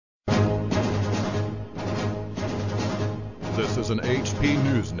This is an HP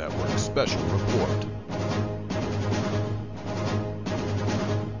News Network special report.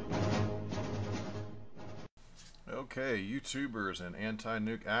 Okay, YouTubers and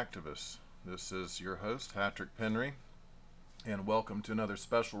anti-nuke activists, this is your host, Patrick Penry, and welcome to another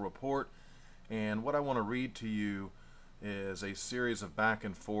special report. And what I want to read to you is a series of back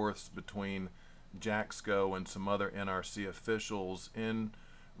and forths between Jazcko and some other NRC officials in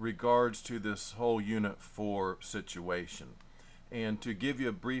regards to this whole Unit 4 situation. And to give you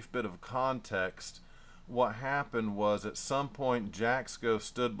a brief bit of context, what happened was at some point Jazcko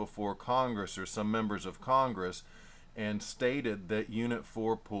stood before Congress or some members of Congress and stated that Unit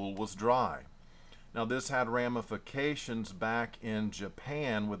 4 pool was dry. Now this had ramifications back in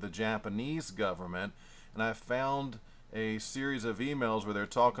Japan with the Japanese government, and I found a series of emails where they're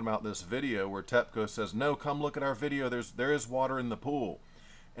talking about this video where TEPCO says, no, come look at our video, there is water in the pool.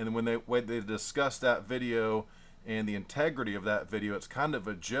 And when they discuss that video and the integrity of that video, it's kind of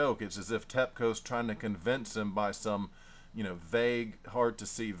a joke. It's as if TEPCO's trying to convince him by some vague, hard to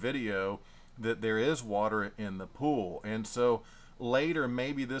see video that there is water in the pool. And so later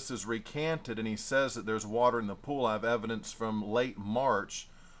maybe this is recanted and he says that there's water in the pool. I have evidence from late March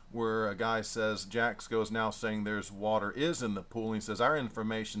where a guy says Jazcko is now saying there's water is in the pool, and he says our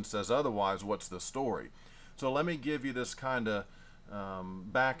information says otherwise. What's the story? So let me give you this kind of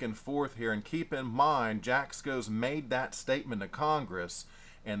back and forth here, and keep in mind Jazcko's made that statement to Congress,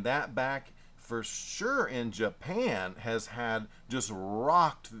 and that back for sure in Japan has had just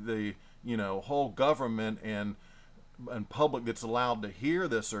rocked the whole government and public that's allowed to hear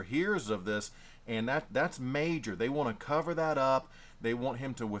this or hears of this, and that's major. They want to cover that up. They want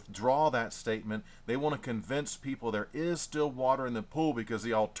him to withdraw that statement. They want to convince people there is still water in the pool, because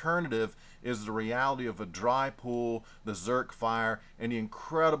the alternative is the reality of a dry pool, the Zerk fire, and the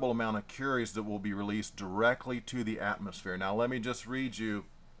incredible amount of curies that will be released directly to the atmosphere. Now let me just read you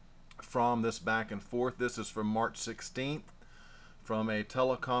from this back and forth. This is from March 16th from a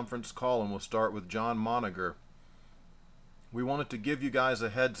teleconference call, and we'll start with John Monagher. We wanted to give you guys a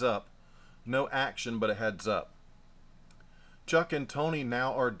heads up. No action, but a heads up. Chuck and Tony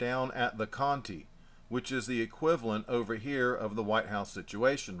now are down at the Conti, which is the equivalent over here of the White House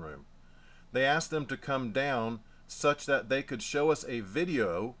Situation Room. They asked them to come down such that they could show us a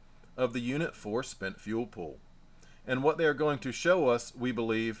video of the Unit 4 spent fuel pool. And what they are going to show us, we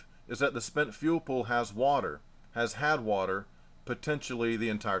believe, is that the spent fuel pool has water, has had water, potentially the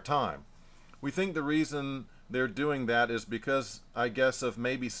entire time. We think the reason they're doing that is because, I guess, of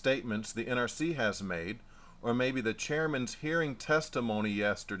maybe statements the NRC has made, or maybe the chairman's hearing testimony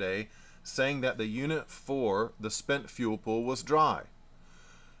yesterday saying that the Unit 4, the spent fuel pool, was dry.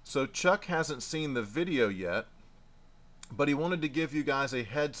 So Chuck hasn't seen the video yet, but he wanted to give you guys a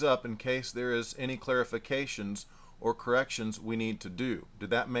heads up in case there is any clarifications or corrections we need to do.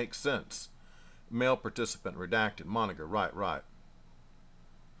 Did that make sense? Male participant, redacted, Monagher, right.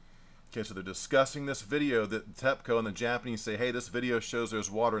 Okay, so they're discussing this video that TEPCO and the Japanese say, hey, this video shows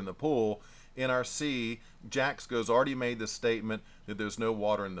there's water in the pool. NRC, Jazcko's already made the statement that there's no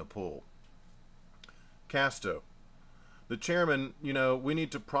water in the pool. Casto, the chairman, we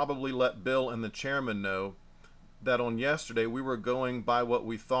need to probably let Bill and the chairman know that on yesterday we were going by what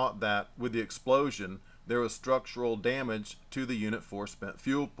we thought that with the explosion there was structural damage to the Unit 4 spent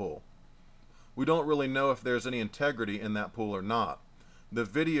fuel pool. We don't really know if there's any integrity in that pool or not. The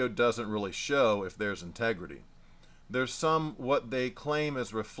video doesn't really show if there's integrity. There's some what they claim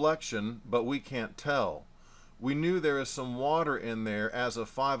is reflection, but we can't tell. We knew there is some water in there as of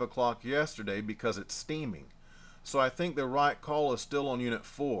 5 o'clock yesterday because it's steaming. So I think the right call is still on Unit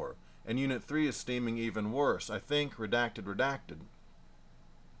 4, and Unit 3 is steaming even worse. I think, redacted.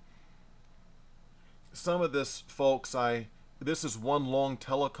 Some of this, folks, this is one long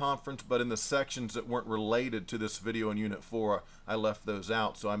teleconference, but in the sections that weren't related to this video in Unit 4, I left those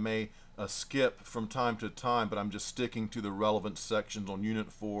out. So I may skip from time to time, but I'm just sticking to the relevant sections on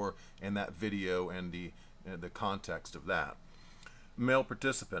Unit 4 and that video and the context of that. Male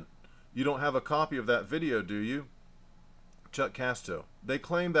participant, you don't have a copy of that video, do you? Chuck Casto, they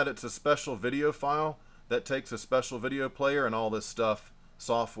claim that it's a special video file that takes a special video player and all this stuff,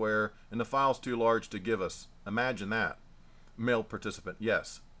 software, and the file's too large to give us. Imagine that. Male participant,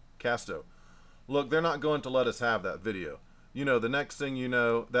 yes. Casto, look, they're not going to let us have that video. The next thing you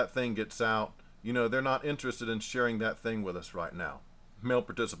know, that thing gets out. They're not interested in sharing that thing with us right now. Male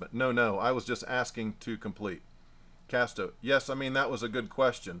participant, no, I was just asking to complete. Casto, yes, I mean, that was a good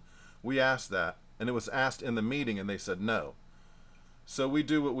question. We asked that, and it was asked in the meeting, and they said no. So we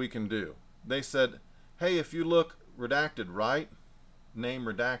do what we can do. They said, hey, if you look redacted, right? Name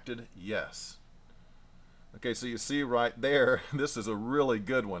redacted, yes. Okay, so you see right there, this is a really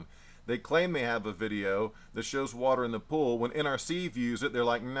good one. They claim they have a video that shows water in the pool. When NRC views it, they're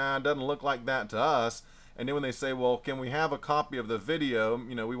like, nah, it doesn't look like that to us. And then when they say, well, can we have a copy of the video?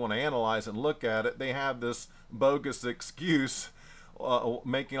 You know, we want to analyze it and look at it. They have this bogus excuse,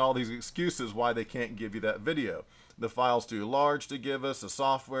 making all these excuses why they can't give you that video. The file's too large to give us, the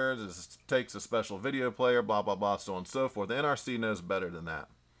software takes a special video player, blah, blah, blah, so on and so forth. The NRC knows better than that.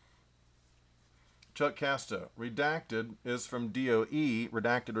 Chuck Casto, redacted is from DOE,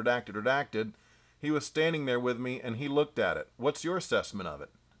 redacted. He was standing there with me and he looked at it. What's your assessment of it?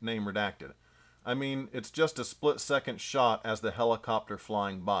 Name redacted. I mean, it's just a split-second shot as the helicopter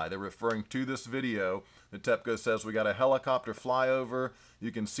flying by. They're referring to this video. The TEPCO says we got a helicopter flyover.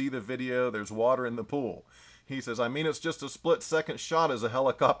 You can see the video. There's water in the pool. He says, I mean, it's just a split-second shot as a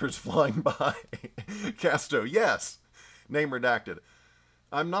helicopter's flying by. Casto, yes. Name redacted.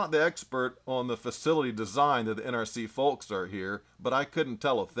 I'm not the expert on the facility design that the NRC folks are here, but I couldn't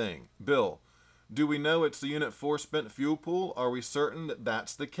tell a thing. Bill, do we know it's the Unit 4 spent fuel pool? Are we certain that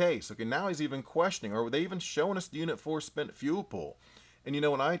that's the case? Okay, now he's even questioning, are they even showing us the Unit 4 spent fuel pool? And you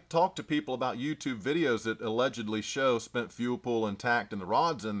know, when I talk to people about YouTube videos that allegedly show spent fuel pool intact and the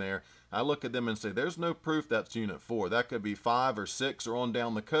rods in there, I look at them and say, there's no proof that's Unit 4. That could be 5 or 6 or on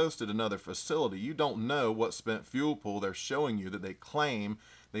down the coast at another facility. You don't know what spent fuel pool they're showing you that they claim,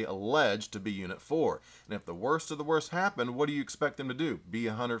 they allege to be Unit 4. And if the worst of the worst happened, what do you expect them to do? Be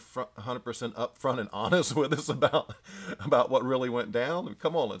 100% upfront and honest with us about what really went down?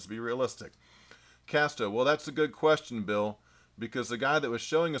 Come on, let's be realistic. Casto, well, that's a good question, Bill, because the guy that was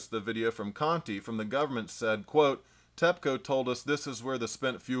showing us the video from Conti, from the government, said, quote, TEPCO told us this is where the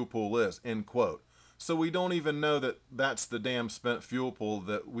spent fuel pool is, end quote. So we don't even know that that's the damn spent fuel pool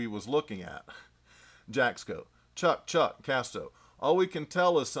that we was looking at. Jazcko, Chuck, Casto, all we can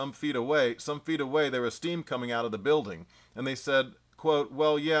tell is some feet away there was steam coming out of the building. And they said, quote,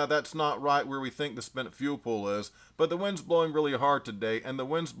 well, yeah, that's not right where we think the spent fuel pool is, but the wind's blowing really hard today, and the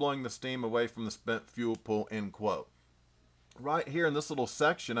wind's blowing the steam away from the spent fuel pool, end quote. Right here in this little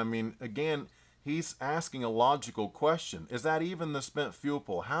section, I mean, again, he's asking a logical question. Is that even the spent fuel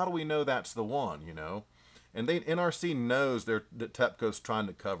pool? How do we know that's the one, you know? And NRC knows that TEPCO's trying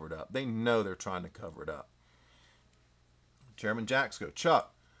to cover it up. They know they're trying to cover it up. Chairman Jacko,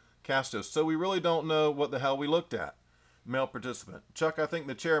 Chuck, Casto, so we really don't know what the hell we looked at. Male participant, Chuck, I think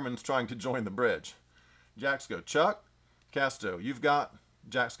the chairman's trying to join the bridge. Jacko, Chuck, Casto, you've got,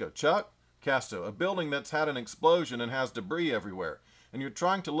 Jacko, Chuck, Casto, a building that's had an explosion and has debris everywhere. And you're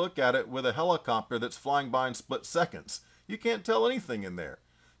trying to look at it with a helicopter that's flying by in split seconds. You can't tell anything in there.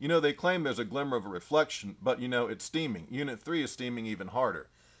 You know, they claim there's a glimmer of a reflection, but you know, it's steaming. Unit 3 is steaming even harder.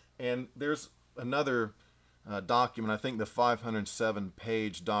 And there's another document, I think the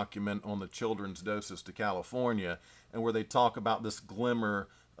 507-page document on the children's doses to California, and where they talk about this glimmer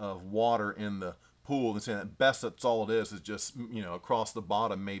of water in the pool and saying that best that's all it is just, you know, across the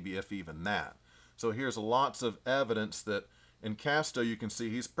bottom, maybe if even that. So here's lots of evidence that in Casto, you can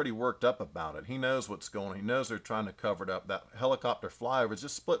see he's pretty worked up about it. He knows what's going on. He knows they're trying to cover it up. That helicopter flyover is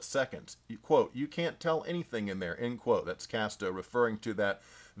just split seconds. Quote, you can't tell anything in there, end quote. That's Casto referring to that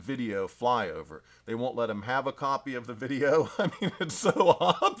video flyover. They won't let him have a copy of the video. I mean, it's so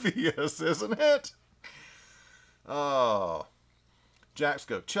obvious, isn't it? Oh.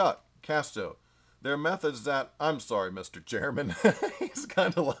 Jaczko, Chuck, Casto. There are methods that, I'm sorry, Mr. Chairman, he's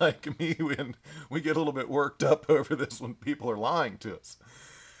kind of like me when we get a little bit worked up over this when people are lying to us.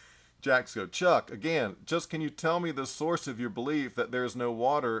 Jacko, Chuck, again, just can you tell me the source of your belief that there's no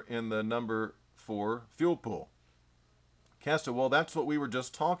water in the number 4 fuel pool? Casto, well, that's what we were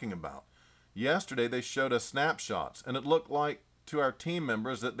just talking about. Yesterday they showed us snapshots, and it looked like to our team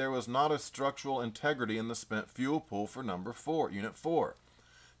members that there was not a structural integrity in the spent fuel pool for number 4, Unit 4.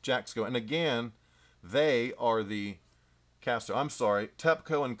 Jacko, and again, they are the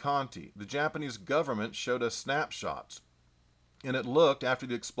TEPCO and Conti. The Japanese government showed us snapshots. And it looked, after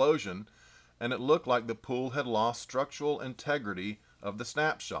the explosion, and it looked like the pool had lost structural integrity of the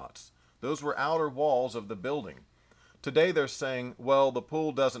snapshots. Those were outer walls of the building. Today they're saying, well, the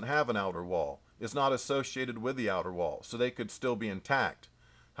pool doesn't have an outer wall. It's not associated with the outer wall, so they could still be intact.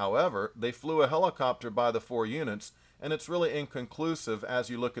 However, they flew a helicopter by the 4 units, and it's really inconclusive as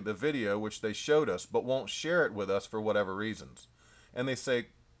you look at the video, which they showed us, but won't share it with us for whatever reasons. And they say,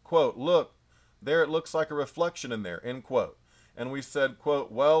 quote, look, there it looks like a reflection in there, end quote. And we said,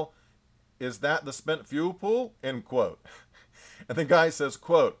 quote, well, is that the spent fuel pool, end quote. And the guy says,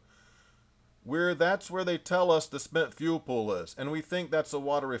 quote, that's where they tell us the spent fuel pool is, and we think that's a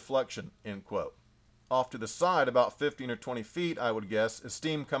water reflection, end quote. Off to the side, about 15 or 20 feet, I would guess, is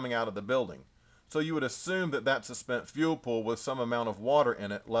steam coming out of the building. So you would assume that that's a spent fuel pool with some amount of water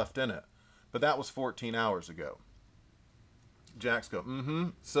in it left in it. But that was 14 hours ago.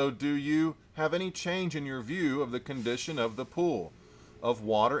 Jazcko, So do you have any change in your view of the condition of the pool, of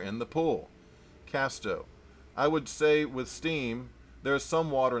water in the pool? Casto, I would say with steam, there is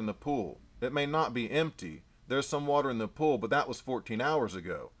some water in the pool. It may not be empty. There's some water in the pool, but that was 14 hours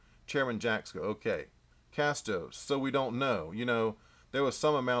ago. Chairman Jazcko, okay. Casto, so we don't know. You know, there was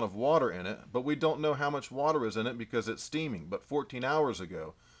some amount of water in it, but we don't know how much water is in it because it's steaming. But 14 hours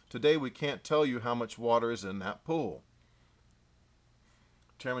ago, today we can't tell you how much water is in that pool.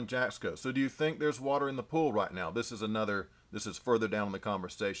 Chairman Jazcko, so do you think there's water in the pool right now? This is further down in the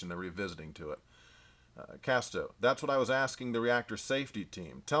conversation. They're revisiting to it. Casto, that's what I was asking the reactor safety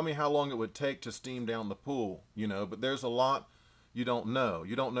team. Tell me how long it would take to steam down the pool, you know, but there's a lot you don't know.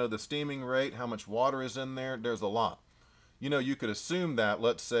 You don't know the steaming rate, how much water is in there. There's a lot. You know, you could assume that,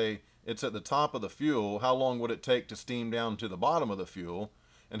 let's say, it's at the top of the fuel. How long would it take to steam down to the bottom of the fuel?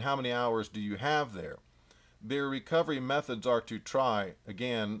 And how many hours do you have there? Their recovery methods are to try,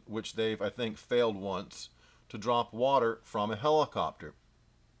 again, which they've, I think, failed once, to drop water from a helicopter.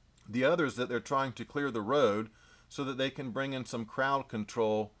 The others that they're trying to clear the road so that they can bring in some crowd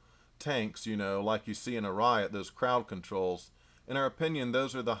control tanks, you know, like you see in a riot, those crowd controls. In our opinion,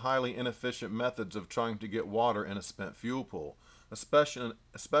 those are the highly inefficient methods of trying to get water in a spent fuel pool,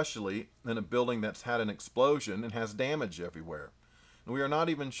 especially in a building that's had an explosion and has damage everywhere. And we are not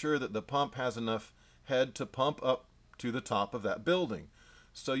even sure that the pump has enough head to pump up to the top of that building.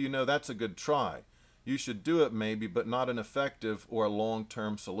 So, you know, that's a good try. You should do it maybe, but not an effective or a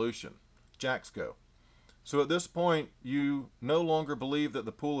long-term solution. Jazcko, so at this point, you no longer believe that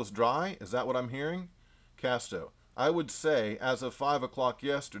the pool is dry? Is that what I'm hearing? Casto, I would say, as of 5 o'clock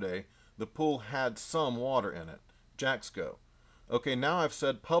yesterday, the pool had some water in it. Jazcko, okay, now I've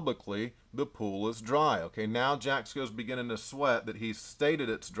said publicly the pool is dry. Okay, now Jazcko's beginning to sweat that he's stated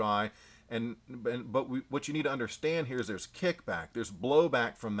it's dry. What you need to understand here is there's kickback, there's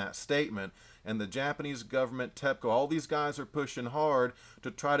blowback from that statement, and the Japanese government, TEPCO, all these guys are pushing hard to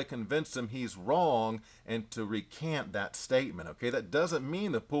try to convince him he's wrong and to recant that statement, okay? That doesn't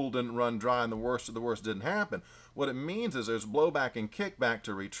mean the pool didn't run dry and the worst of the worst didn't happen. What it means is there's blowback and kickback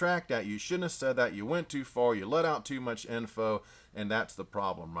to retract that. You shouldn't have said that. You went too far. You let out too much info, and that's the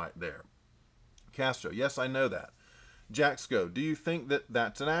problem right there. Castro, yes, I know that. Jazcko, do you think that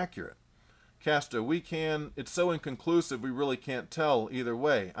that's inaccurate? Casto, it's so inconclusive we really can't tell either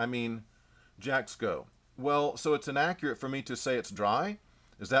way. I mean, Jazcko, well, so it's inaccurate for me to say it's dry?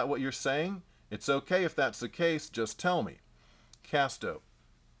 Is that what you're saying? It's okay if that's the case, just tell me. Casto,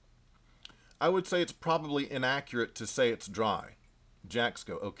 I would say it's probably inaccurate to say it's dry.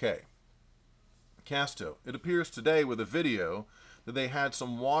 Jazcko, okay. Casto, it appears today with a video that they had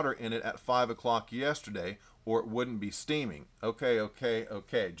some water in it at 5 o'clock yesterday, or it wouldn't be steaming. Okay,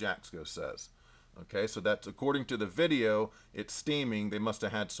 Jazcko says. Okay, so that's according to the video, it's steaming. They must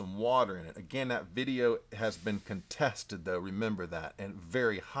have had some water in it. Again, that video has been contested, though. Remember that. And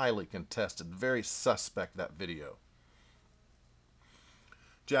very highly contested. Very suspect, that video.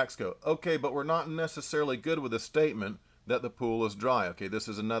 Jazcko, okay, but we're not necessarily good with a statement that the pool is dry. Okay, this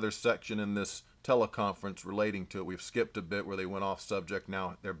is another section in this teleconference relating to it. We've skipped a bit where they went off subject.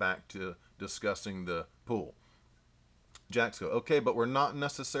 Now they're back to discussing the pool. Jazcko, okay, but we're not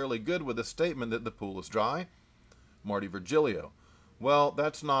necessarily good with a statement that the pool is dry. Marty Virgilio, well,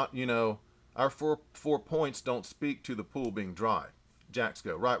 that's not, you know, our four points don't speak to the pool being dry.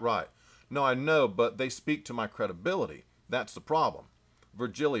 Jazcko, right. No, I know, but they speak to my credibility. That's the problem.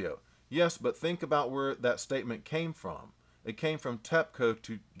 Virgilio, yes, but think about where that statement came from. It came from TEPCO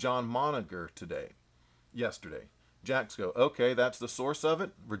to John Monagher yesterday. Jazcko, okay, that's the source of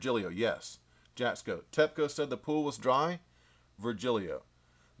it? Virgilio, yes. Jazcko, TEPCO said the pool was dry? Virgilio,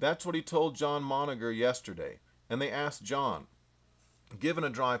 that's what he told John Monagher yesterday. And they asked John, given a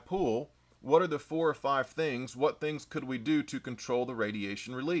dry pool, what are the 4 or 5 things, what things could we do to control the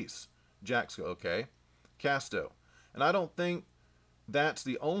radiation release? Jazcko, okay. Casto, and I don't think that's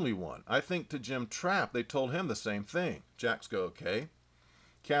the only one. I think to Jim Trapp, they told him the same thing. Jazcko, okay.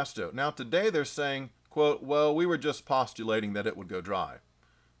 Casto, now today they're saying, quote, well, we were just postulating that it would go dry.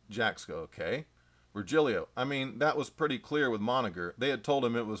 Jazcko, okay. Virgilio, I mean, that was pretty clear with Monagher. They had told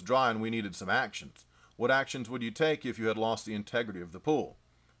him it was dry and we needed some actions. What actions would you take if you had lost the integrity of the pool?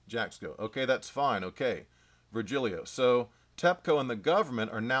 Jazcko, okay, that's fine, okay. Virgilio, so TEPCO and the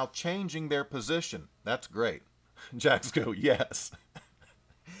government are now changing their position. That's great. Jazcko, yes.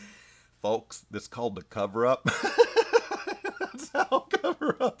 Folks, this is called the cover-up. That's how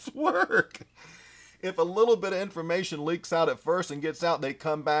cover-ups work. if a little bit of information leaks out at first and gets out, they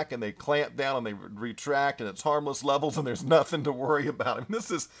come back and they clamp down and they retract, and it's harmless levels and there's nothing to worry about. I mean,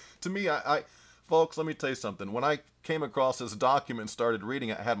 this is, to me, folks, let me tell you something. When I came across this document and started reading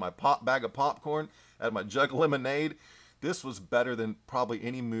it, I had my bag of popcorn, I had my jug of lemonade. This was better than probably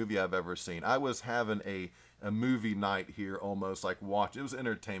any movie I've ever seen. I was having a movie night here, almost like watch. It was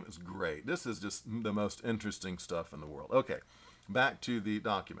entertainment. It was great. This is just the most interesting stuff in the world. Okay, back to the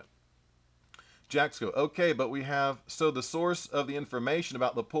document. Jaczko, okay, but we have, so the source of the information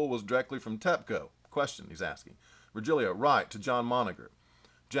about the pool was directly from TEPCO. Question, he's asking. Virgilio, right, to John Monagher.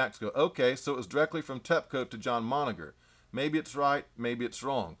 Jaczko, okay, so it was directly from TEPCO to John Monagher. Maybe it's right, maybe it's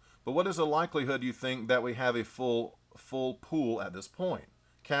wrong. But what is the likelihood, you think, that we have a full pool at this point?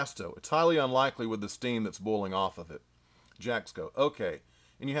 Casto, it's highly unlikely with the steam that's boiling off of it. Jaczko, okay.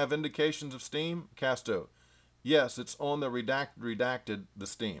 And you have indications of steam? Casto, yes, it's on the redacted, the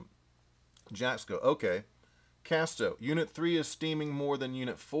steam. Jaczko, okay. Casto, Unit 3 is steaming more than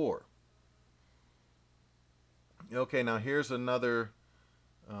Unit 4. Okay, now here's another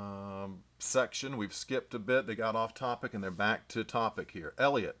section. We've skipped a bit. They got off topic and they're back to topic here.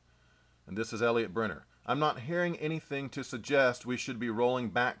 Elliot, and this is Elliot Brenner. I'm not hearing anything to suggest we should be rolling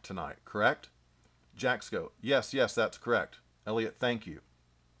back tonight, correct? Jaczko, yes, that's correct. Elliot, thank you.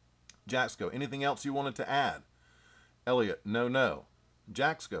 Jaczko, anything else you wanted to add? Elliot, no.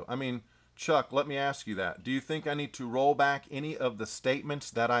 Jaczko, I mean, Chuck, let me ask you that. Do you think I need to roll back any of the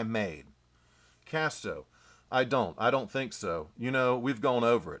statements that I made? Casto, I don't think so. You know, we've gone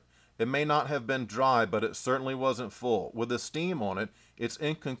over it. It may not have been dry, but it certainly wasn't full. With the steam on it, it's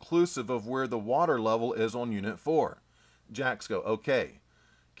inconclusive of where the water level is on Unit 4. Jaczko, okay.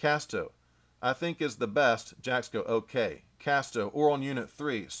 Casto, I think is the best. Jaczko, okay. Casto, or on Unit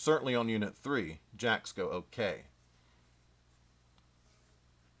 3, certainly on Unit 3. Jaczko, okay.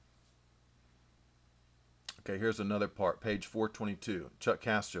 Okay, here's another part, page 422. Chuck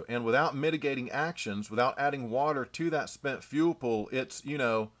Castro. And without mitigating actions, without adding water to that spent fuel pool, it's, you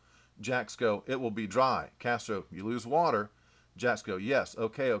know, Jaczko, it will be dry. Castro, you lose water. Jaczko, yes,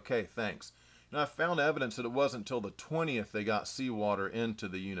 okay, thanks. Now, I found evidence that it wasn't until the 20th they got seawater into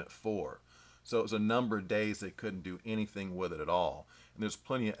the Unit 4. So it was a number of days they couldn't do anything with it at all. And there's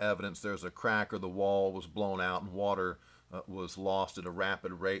plenty of evidence. There's a crack or the wall was blown out and water was lost at a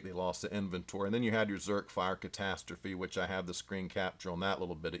rapid rate. They lost the inventory. And then you had your Zerk fire catastrophe, which I have the screen capture on that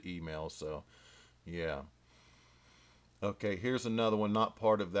little bit of email. So, yeah. Okay, here's another one, not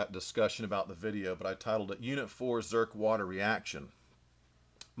part of that discussion about the video, but I titled it Unit 4 Zerk Water Reaction.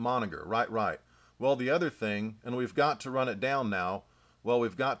 Monagher, right. Well, the other thing, and we've got to run it down now. Well,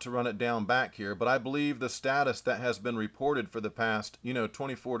 we've got to run it down back here, but I believe the status that has been reported for the past,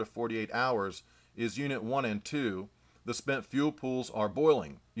 24 to 48 hours is Unit 1 and 2. The spent fuel pools are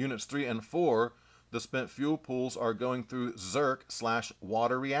boiling. Units 3 and 4, the spent fuel pools are going through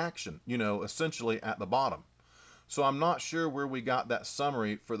Zerk/water reaction, essentially at the bottom. So I'm not sure where we got that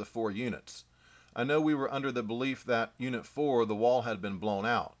summary for the 4 units. I know we were under the belief that Unit 4, the wall had been blown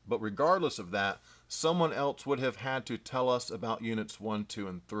out, but regardless of that, someone else would have had to tell us about Units 1, 2,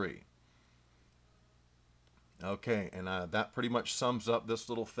 and 3. Okay, and that pretty much sums up this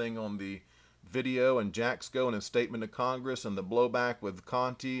little thing on the video and Jazcko and his statement to Congress and the blowback with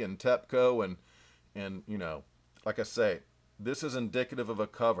Conti and TEPCO and like I say, this is indicative of a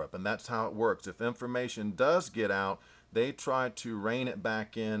cover-up, and that's how it works. If information does get out, they try to rein it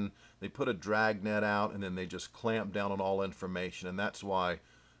back in. They put a drag net out, and then they just clamp down on all information, and that's why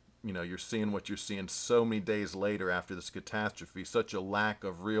you're seeing what you're seeing so many days later after this catastrophe, such a lack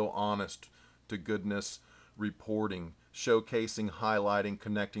of real honest to goodness reporting, showcasing, highlighting,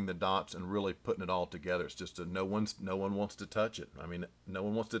 connecting the dots, and really putting it all together. It's just no one wants to touch it. I mean, no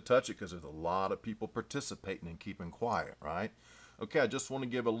one wants to touch it because there's a lot of people participating and keeping quiet, right? Okay, I just want to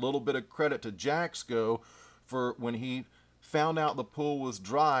give a little bit of credit to Jazcko for when he found out the pool was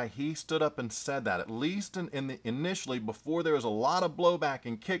dry, he stood up and said that. At least initially, before there was a lot of blowback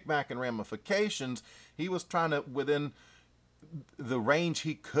and kickback and ramifications, he was trying to, within the range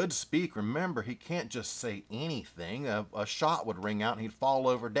he could speak. Remember, he can't just say anything. A shot would ring out and he'd fall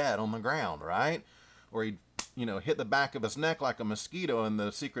over dead on the ground, right? Or he'd, hit the back of his neck like a mosquito, and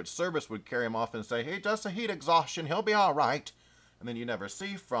the Secret Service would carry him off and say, hey, just a heat exhaustion, he'll be all right. And then you never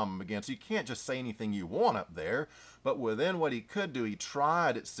see from him again. So you can't just say anything you want up there. But within what he could do, he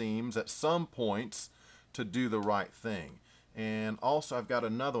tried, it seems, at some points to do the right thing. And also, I've got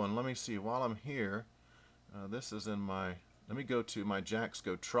another one. Let me see. While I'm here, this is in my... Let me go to my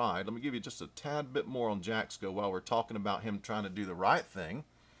Jazcko tried. Let me give you just a tad bit more on Jazcko while we're talking about him trying to do the right thing.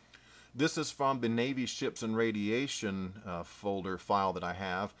 This is from the Navy Ships and Radiation folder file that I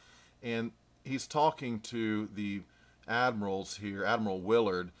have. And he's talking to the admirals here, Admiral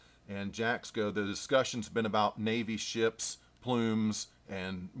Willard and Jazcko. The discussion's been about Navy ships, plumes,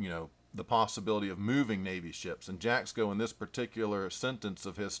 and, you know, the possibility of moving Navy ships. And Jazcko, in this particular sentence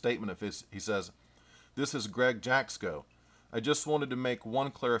of his statement of his, he says, "This is Greg Jazcko. I just wanted to make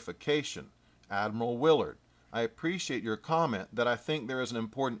one clarification. Admiral Willard, I appreciate your comment that I think there is an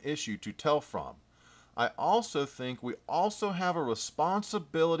important issue to tell from. I also think we also have a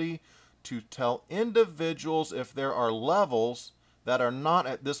responsibility to tell individuals if there are levels that are not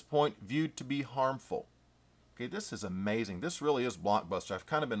at this point viewed to be harmful." Okay, this is amazing. This really is blockbuster. I've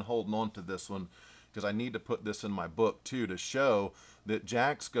kind of been holding on to this one because I need to put this in my book too, to show that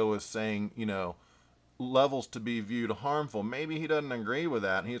Jazcko is saying, you know, levels to be viewed harmful. Maybe he doesn't agree with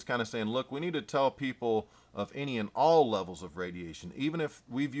that, and he's kind of saying, look, we need to tell people of any and all levels of radiation. Even if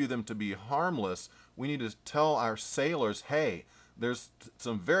we view them to be harmless, we need to tell our sailors, hey, there's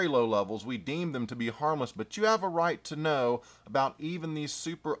some very low levels, we deem them to be harmless, but you have a right to know about even these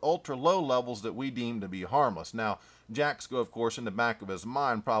super ultra low levels that we deem to be harmless. Now, Jazcko, of course, in the back of his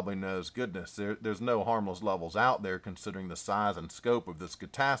mind probably knows, goodness, there's no harmless levels out there considering the size and scope of this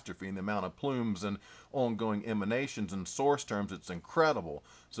catastrophe and the amount of plumes and ongoing emanations and source terms. It's incredible.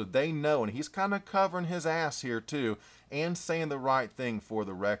 So they know, and he's kind of covering his ass here too and saying the right thing for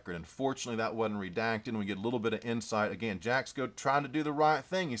the record. Unfortunately, that wasn't redacted, and we get a little bit of insight. Again, Jazcko trying to do the right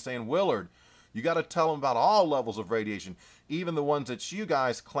thing. He's saying, Willard, you got to tell them about all levels of radiation, even the ones that you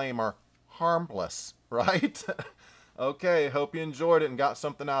guys claim are harmless, right? Okay, hope you enjoyed it and got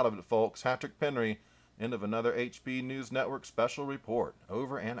something out of it, folks. Hattrick Penry, end of another HP News Network special report.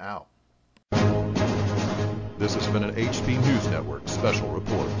 Over and out. This has been an HP News Network special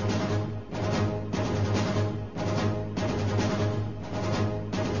report.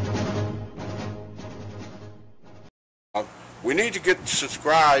 We need to get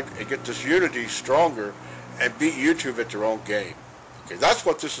subscribed and get this unity stronger and beat YouTube at their own game. Okay, that's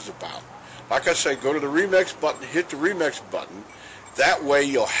what this is about. Like I say, go to the remix button, hit the remix button. That way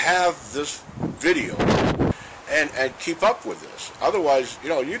you'll have this video and keep up with this. Otherwise, you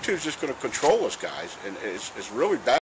know, YouTube's just going to control us, guys, and it's really bad.